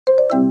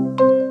Hey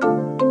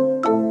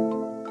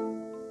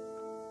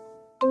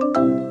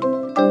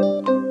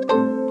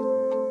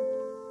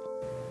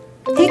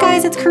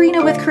guys, it's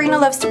Karina with Karina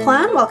Loves to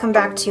Plan. Welcome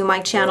back to my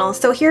channel.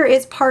 So here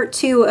is part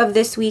 2 of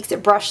this week's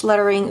brush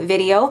lettering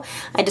video.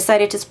 I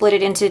decided to split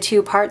it into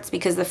 2 parts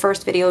because the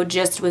first video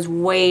just was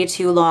way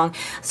too long.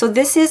 So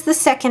this is the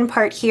second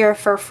part here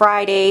for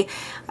Friday,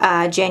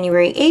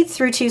 January 8th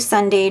through to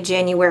Sunday,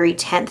 January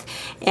 10th.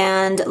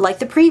 And like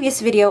the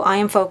previous video, I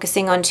am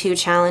focusing on 2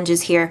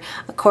 challenges here.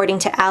 According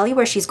to Ali,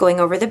 where she's going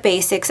over the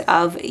basics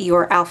of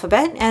your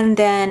alphabet, and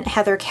then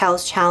Heather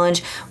Cal's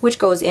challenge, which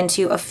goes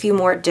into a few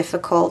more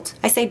difficult,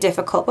 I say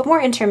difficult, but more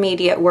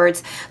intermediate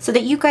words, so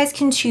that you guys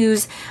can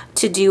choose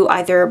to do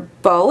either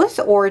both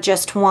or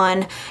just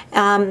one.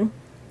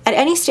 At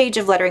any stage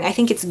of lettering, I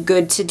think it's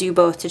good to do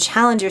both to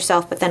challenge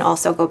yourself, but then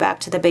also go back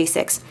to the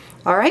basics.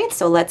 All right,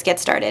 so let's get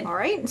started. All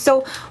right,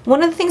 so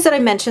one of the things that I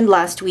mentioned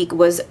last week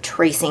was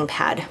tracing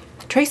pad.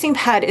 Tracing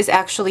pad is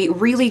actually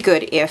really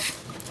good if,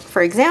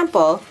 for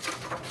example,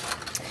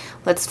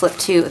 let's flip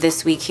to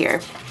this week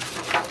here.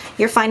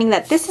 You're finding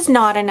that this is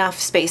not enough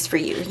space for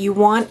you. You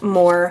want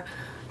more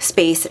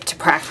space to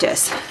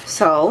practice.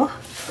 So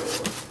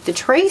the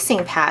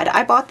tracing pad,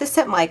 I bought this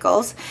at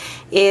Michael's.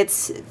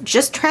 It's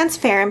just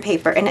transparent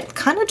paper and it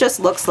kind of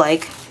just looks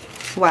like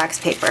wax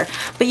paper,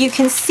 but you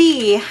can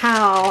see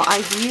how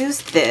I've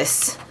used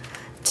this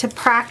to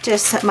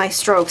practice my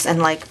strokes and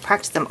like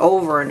practice them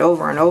over and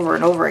over and over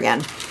and over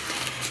again.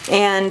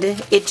 And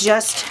it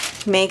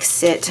just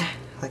makes it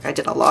like I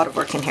did a lot of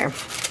work in here.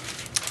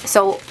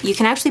 So you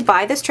can actually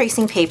buy this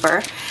tracing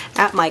paper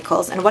at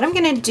Michael's, and what I'm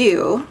going to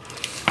do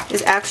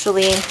is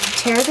actually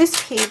tear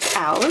this page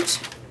out.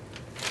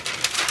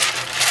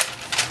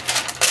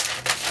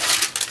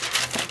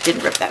 I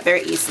didn't rip that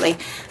very easily.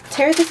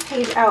 Tear this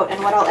page out,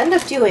 and what I'll end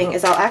up doing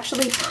is I'll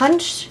actually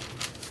punch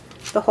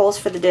the holes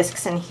for the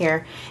discs in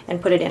here and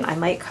put it in. I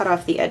might cut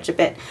off the edge a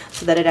bit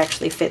so that it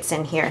actually fits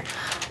in here.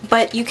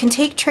 But you can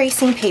take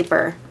tracing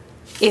paper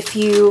if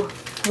you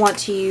want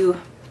to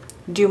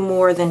do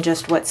more than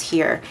just what's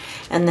here,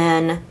 and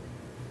then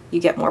you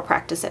get more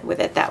practice with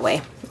it that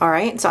way. All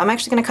right, so I'm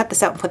actually going to cut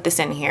this out and put this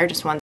in here,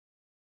 just one.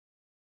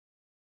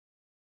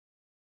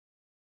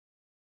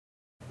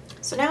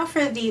 So now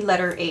for the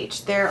letter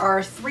H, there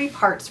are 3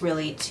 parts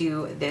really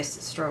to this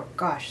stroke.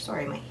 Gosh,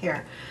 sorry, my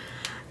hair.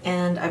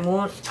 And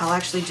I'll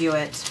actually do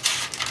it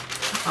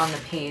on the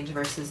page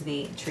versus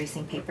the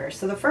tracing paper.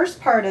 So the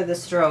first part of the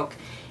stroke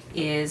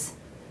is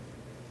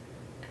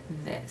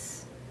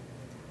this,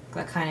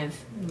 the kind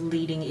of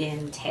leading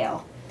in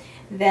tail.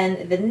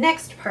 Then the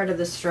next part of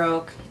the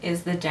stroke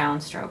is the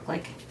downstroke,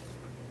 like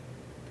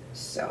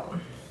so,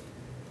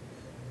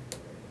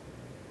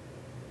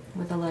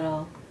 with a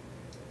little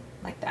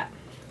like that.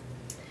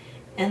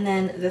 And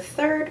then the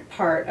third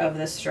part of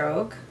the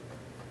stroke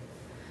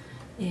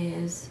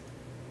is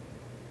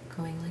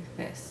going like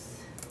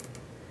this.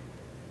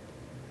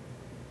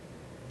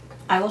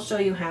 I will show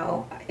you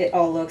how it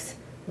all looks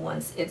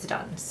once it's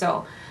done.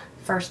 So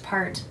first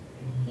part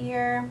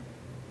here,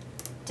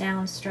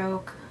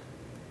 downstroke,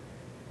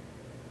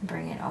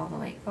 bring it all the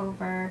way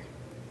over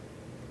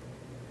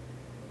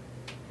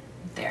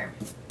there.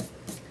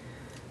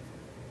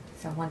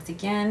 So once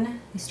again,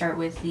 you start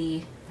with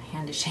the, my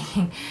hand is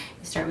shaking,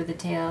 you start with the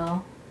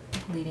tail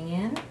leading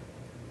in,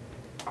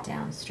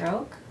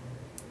 downstroke,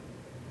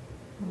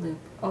 loop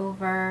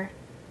over,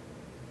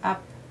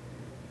 up,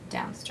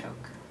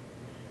 downstroke.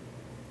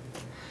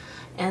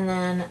 And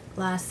then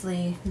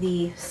lastly,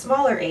 the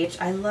smaller H.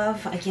 I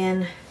love,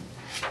 again,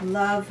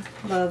 love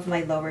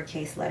my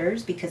lowercase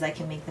letters because I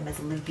can make them as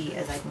loopy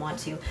as I want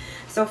to.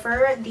 So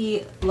for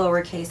the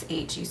lowercase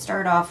h, you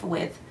start off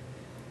with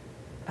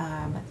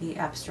the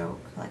upstroke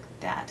like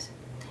that,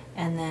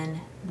 and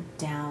then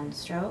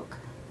downstroke,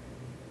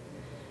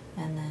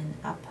 and then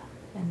up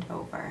and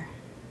over,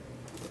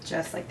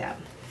 just like that.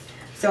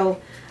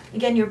 So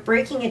again, you're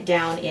breaking it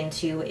down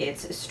into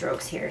its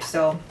strokes here.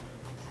 So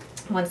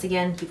once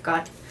again, you've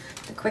got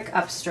the quick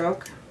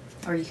upstroke,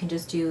 or you can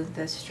just do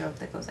the stroke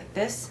that goes like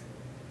this,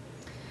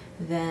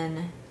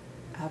 then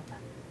up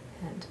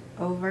and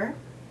over,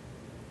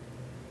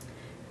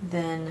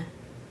 then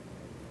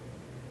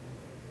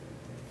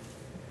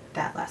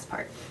that last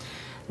part.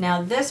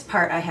 Now this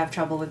part I have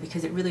trouble with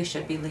because it really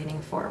should be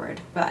leaning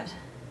forward, but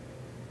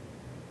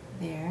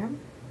there.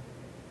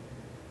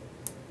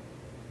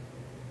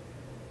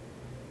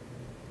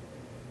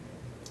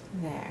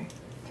 There.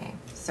 Okay,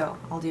 so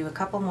I'll do a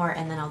couple more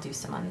and then I'll do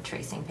some on the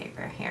tracing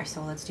paper here.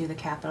 So let's do the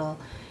capital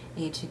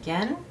H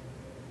again.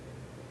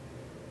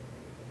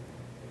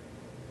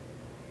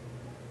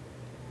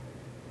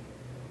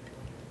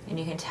 And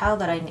you can tell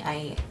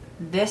that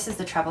this is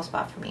the trouble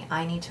spot for me.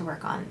 I need to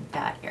work on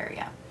that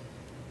area.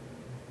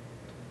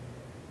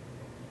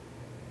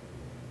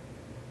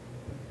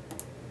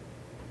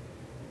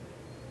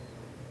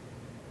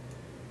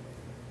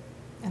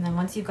 And then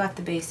once you've got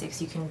the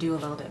basics, you can do a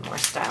little bit more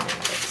styling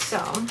of it.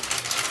 So,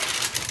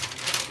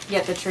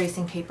 get the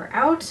tracing paper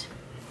out.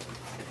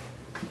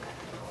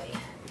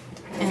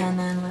 And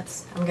then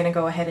I'm gonna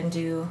go ahead and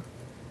do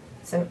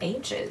some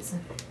H's.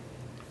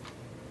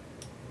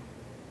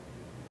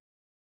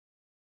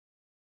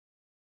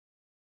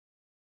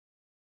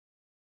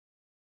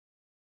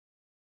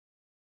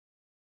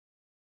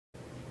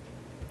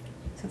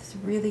 So this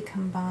really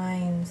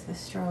combines the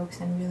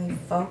strokes and really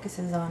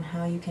focuses on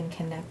how you can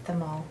connect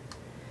them all.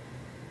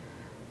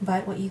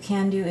 But what you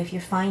can do if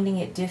you're finding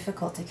it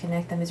difficult to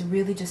connect them is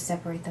really just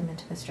separate them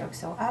into the strokes.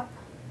 So up,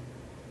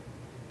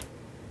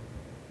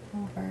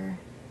 over,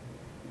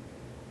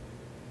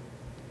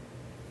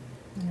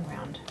 and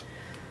around.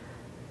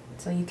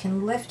 So you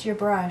can lift your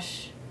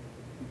brush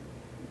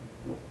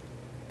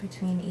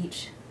between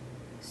each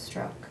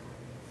stroke.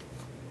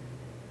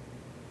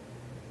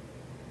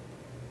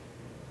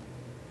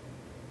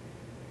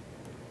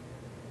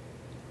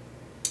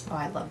 Oh,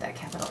 I love that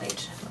capital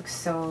H. It looks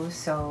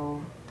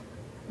so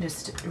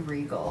just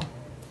regal.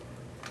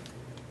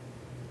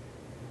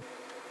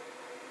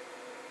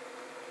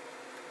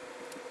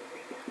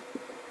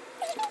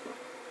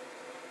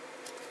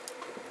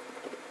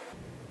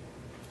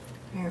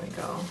 There we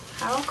go.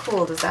 How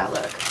cool does that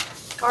look?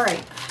 All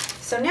right,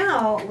 so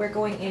now we're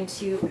going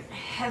into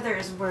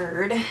Heather's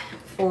word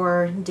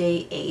for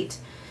day 8,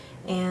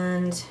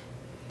 and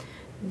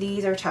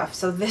these are tough.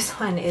 So this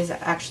one is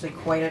actually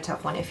quite a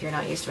tough one if you're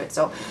not used to it.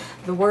 So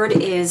the word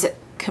is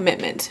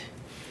commitment.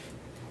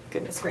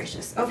 Goodness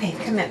gracious. Okay,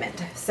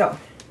 commitment. So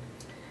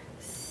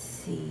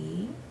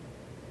C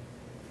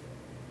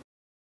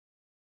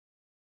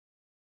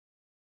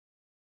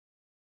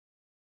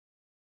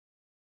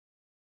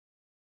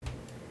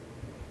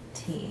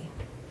T.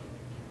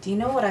 Do you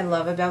know what I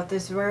love about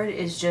this word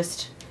is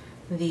just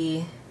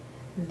this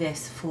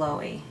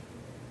flowy.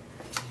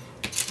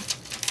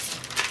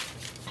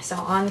 So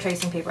on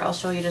tracing paper, I'll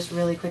show you just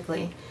really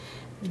quickly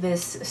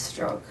this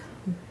stroke.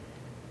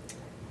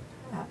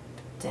 Up,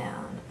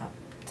 down, up,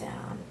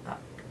 down,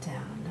 up,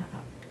 down,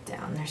 up,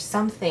 down. There's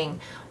something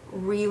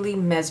really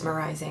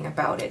mesmerizing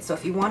about it. So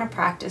if you want to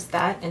practice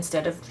that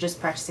instead of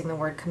just practicing the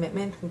word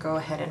commitment, go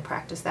ahead and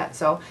practice that.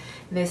 So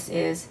this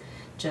is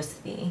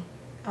just the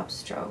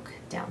upstroke,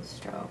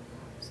 downstroke,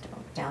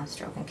 stroke,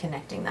 downstroke, and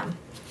connecting them.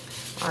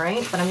 All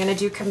right, but I'm going to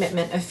do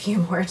commitment a few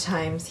more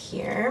times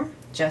here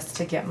just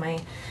to get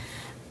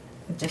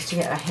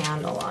a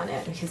handle on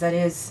it, because that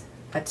is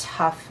a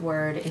tough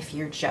word if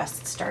you're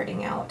just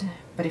starting out.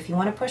 But if you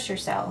want to push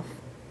yourself,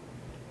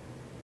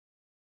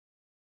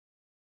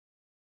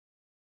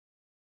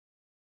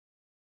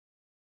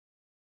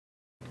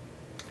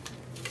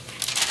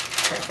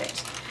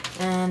 perfect.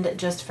 And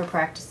just for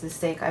practice's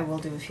sake, I will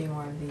do a few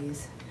more of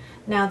these.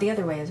 Now the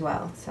other way as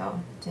well.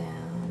 So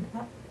down,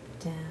 up,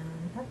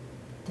 down, up,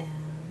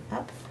 down,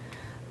 up,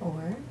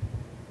 or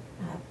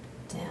up,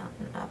 down,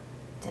 up,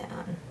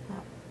 down,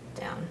 up,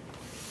 down.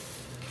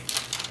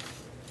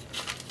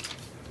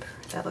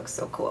 That looks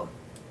so cool.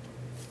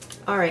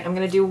 All right, I'm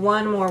going to do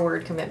one more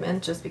word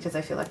commitment just because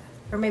I feel like,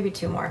 or maybe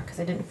two more,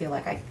 because I didn't feel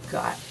like I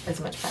got as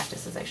much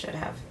practice as I should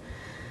have.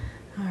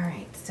 All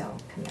right, so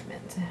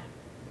commitment.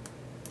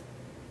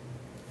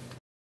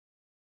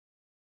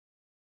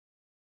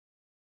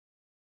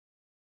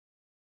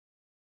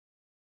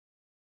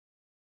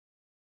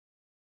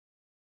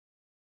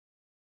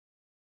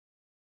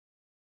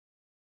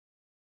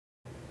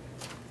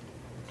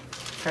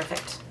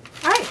 Perfect.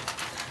 All right.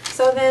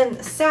 So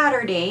then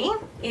Saturday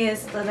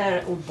is the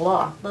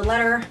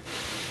letter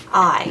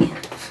I.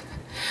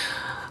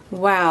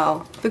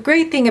 Wow. The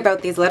great thing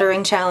about these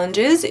lettering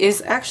challenges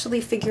is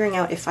actually figuring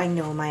out if I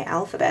know my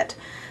alphabet.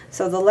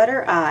 So the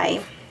letter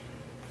I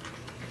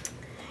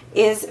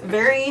is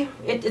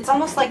it's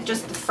almost like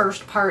just the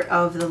first part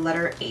of the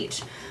letter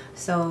H.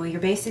 So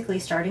you're basically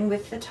starting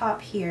with the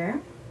top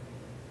here,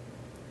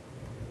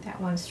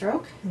 that one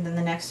stroke, and then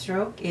the next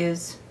stroke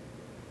is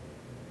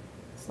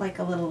like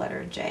a little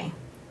letter J.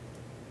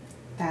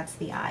 That's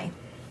the I.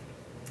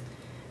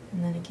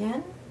 And then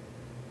again.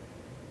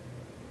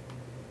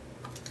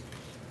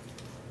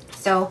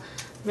 So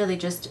really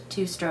just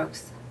two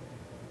strokes.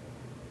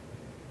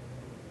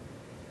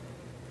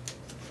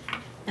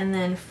 And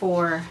then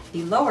for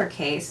the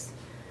lowercase,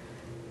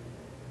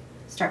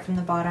 start from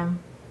the bottom,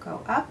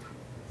 go up,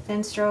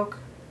 thin stroke,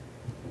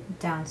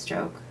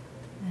 downstroke,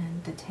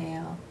 and the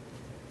tail.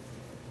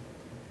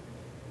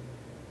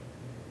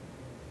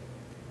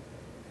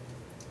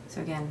 So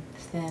again,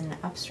 thin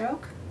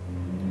upstroke,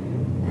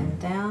 and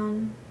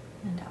down,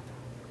 and up.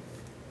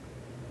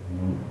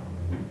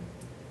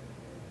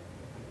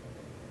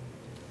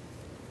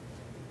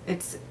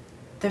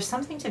 There's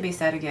something to be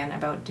said again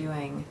about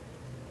doing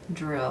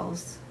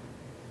drills,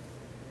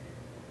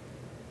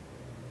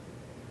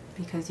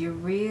 because you're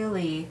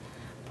really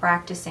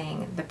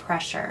practicing the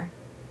pressure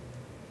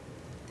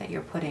that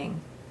you're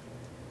putting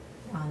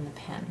on the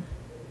pen.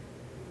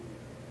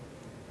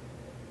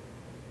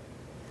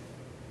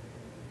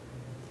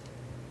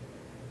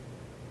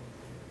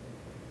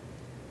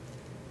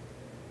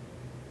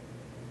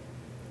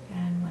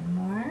 And one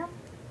more.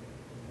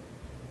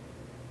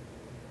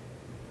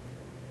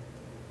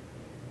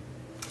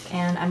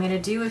 And I'm going to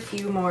do a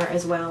few more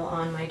as well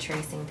on my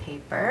tracing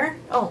paper.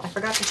 Oh, I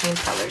forgot to change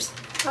colors.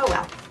 Oh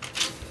well.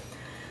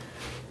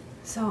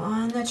 So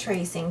on the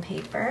tracing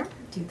paper,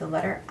 do the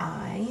letter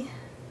I,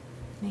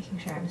 making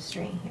sure I'm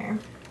straight here.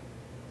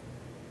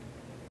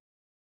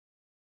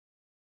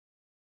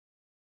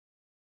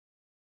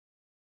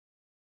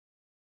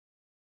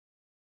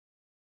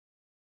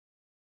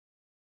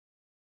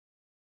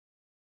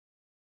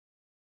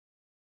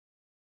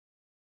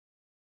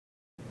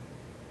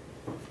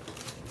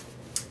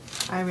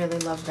 I really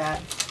love that.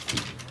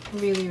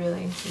 Really,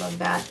 really love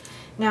that.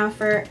 Now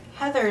for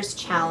Heather's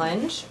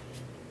challenge,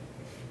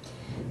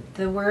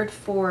 the word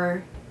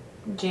for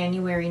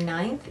January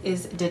 9th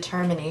is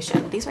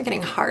determination. These are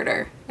getting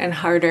harder and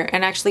harder,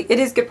 and actually it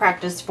is good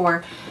practice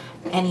for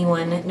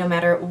anyone, no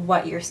matter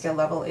what your skill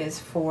level is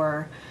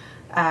for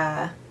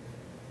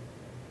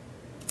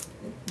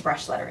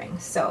brush lettering.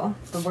 So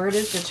the word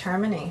is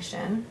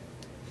determination.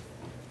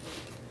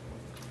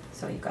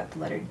 So you've got the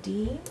letter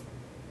D,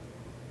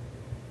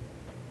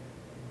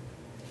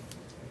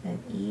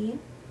 then E,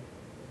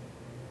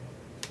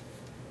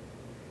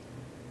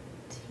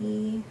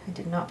 T. I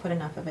did not put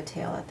enough of a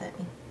tail at that.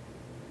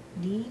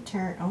 D,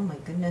 turn, oh my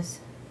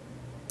goodness.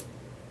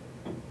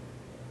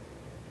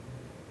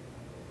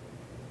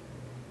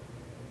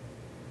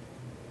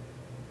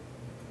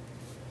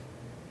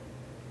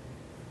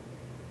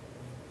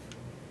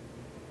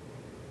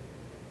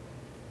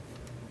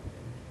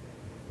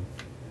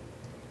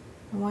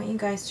 I want you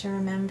guys to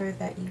remember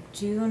that you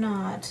do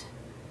not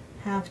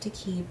have to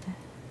keep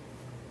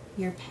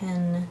your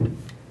pen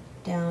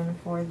down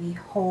for the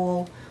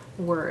whole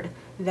word.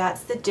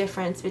 That's the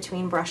difference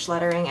between brush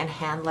lettering and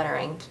hand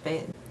lettering.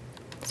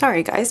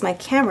 Sorry guys, my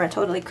camera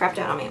totally crapped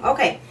out on me.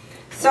 Okay,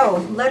 so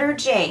letter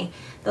J.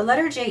 The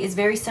letter J is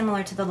very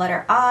similar to the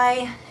letter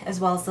I as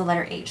well as the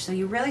letter H. So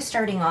you're really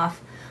starting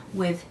off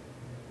with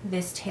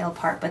this tail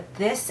part, but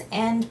this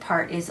end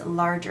part is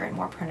larger and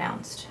more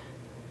pronounced.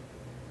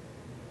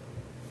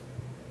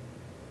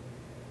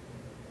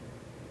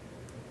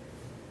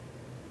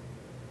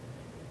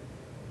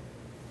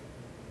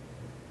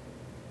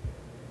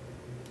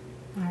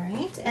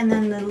 Alright, and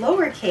then the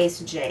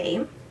lowercase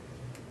j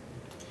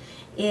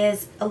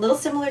is a little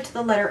similar to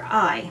the letter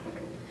I.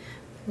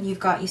 You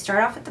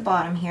start off at the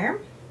bottom here,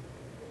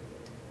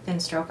 then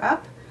stroke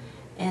up,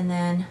 and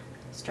then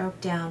stroke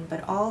down,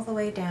 but all the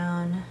way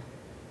down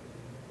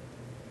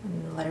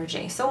in the letter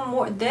J.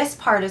 So this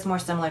part is more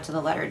similar to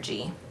the letter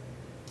G.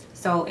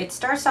 So it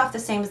starts off the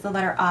same as the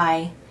letter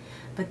I,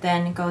 but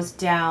then it goes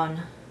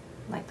down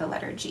like the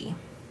letter G.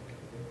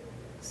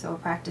 So we'll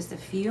practice a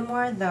few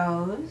more of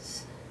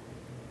those.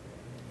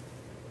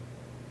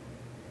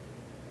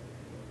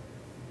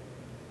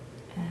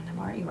 And I'm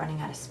already running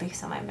out of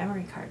space on my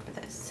memory card for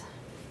this.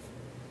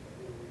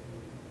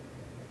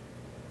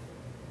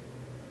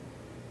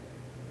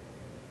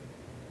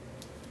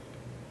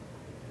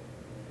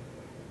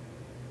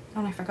 Oh,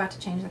 and I forgot to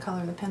change the color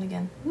of the pen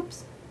again.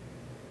 Oops.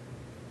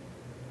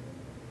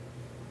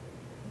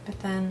 But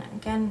then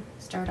again,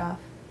 start off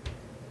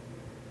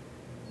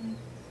like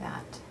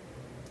that.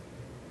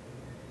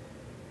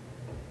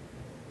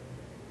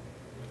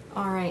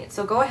 Alright,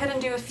 so go ahead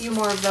and do a few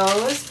more of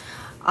those.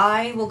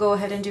 I will go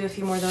ahead and do a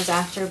few more of those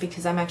after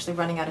because I'm actually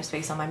running out of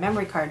space on my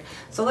memory card.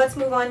 So let's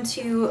move on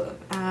to,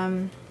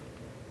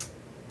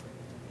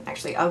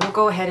 actually I will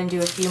go ahead and do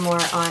a few more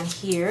on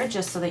here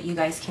just so that you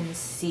guys can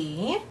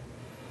see.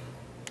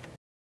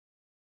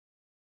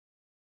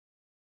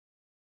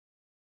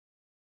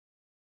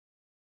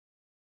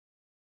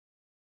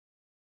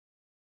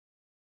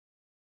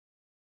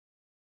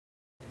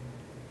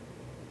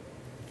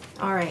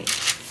 Alright,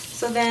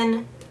 so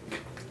then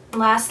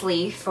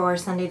lastly, for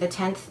Sunday the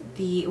 10th,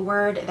 the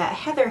word that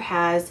Heather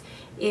has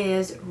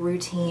is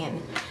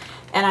routine.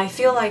 And I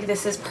feel like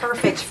this is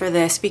perfect for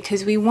this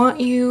because we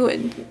want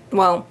you,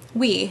 well,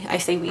 I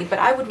say we, but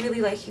I would really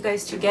like you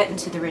guys to get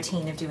into the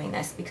routine of doing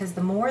this because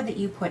the more that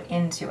you put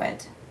into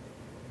it,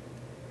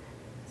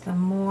 the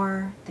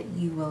more that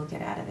you will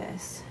get out of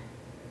this.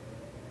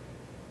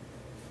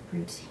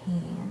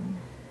 Routine.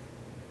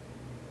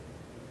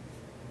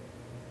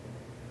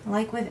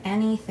 Like with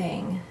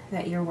anything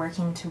that you're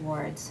working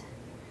towards,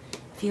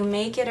 if you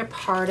make it a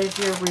part of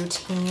your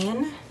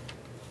routine,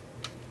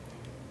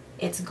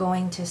 it's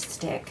going to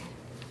stick.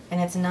 And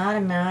it's not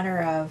a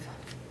matter of,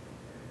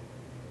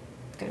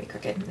 it's gonna be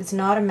crooked, it's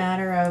not a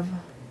matter of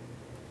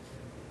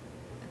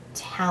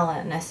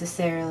talent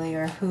necessarily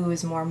or who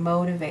is more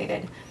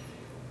motivated.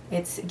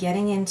 It's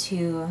getting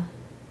into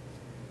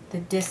the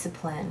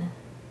discipline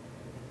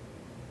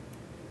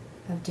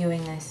of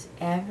doing this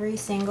every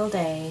single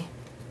day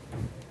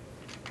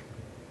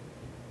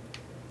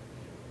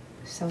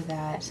so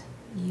that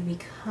you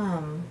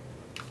become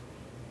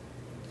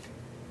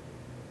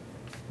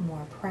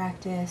more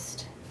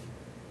practiced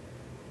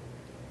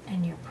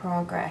and your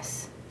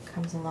progress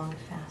comes along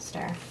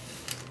faster.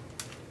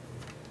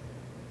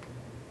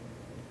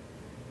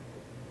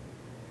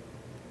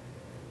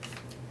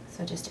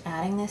 So just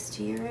adding this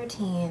to your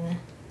routine,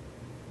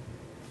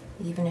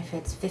 even if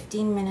it's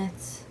 15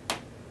 minutes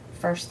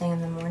first thing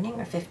in the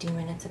morning or 15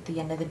 minutes at the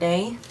end of the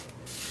day,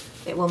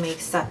 it will make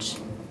such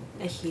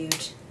a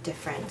huge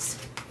difference.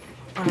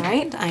 All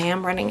right, I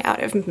am running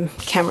out of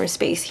camera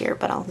space here,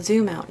 but I'll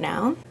zoom out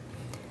now.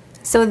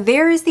 So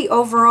there is the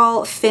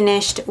overall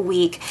finished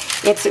week.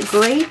 It's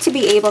great to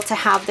be able to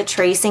have the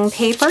tracing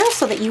paper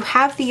so that you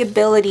have the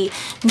ability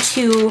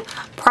to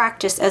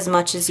practice as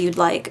much as you'd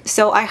like.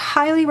 So I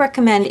highly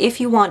recommend, if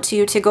you want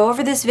to go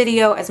over this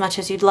video as much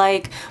as you'd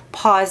like,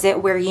 pause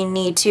it where you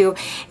need to,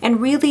 and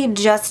really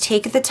just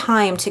take the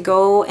time to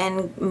go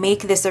and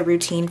make this a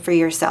routine for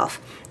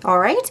yourself. All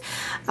right,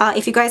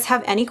 if you guys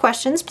have any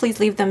questions,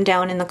 please leave them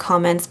down in the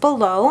comments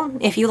below.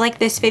 If you like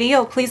this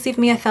video, please leave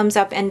me a thumbs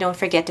up and don't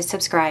forget to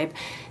subscribe.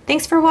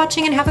 Thanks for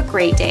watching and have a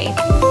great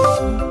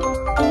day.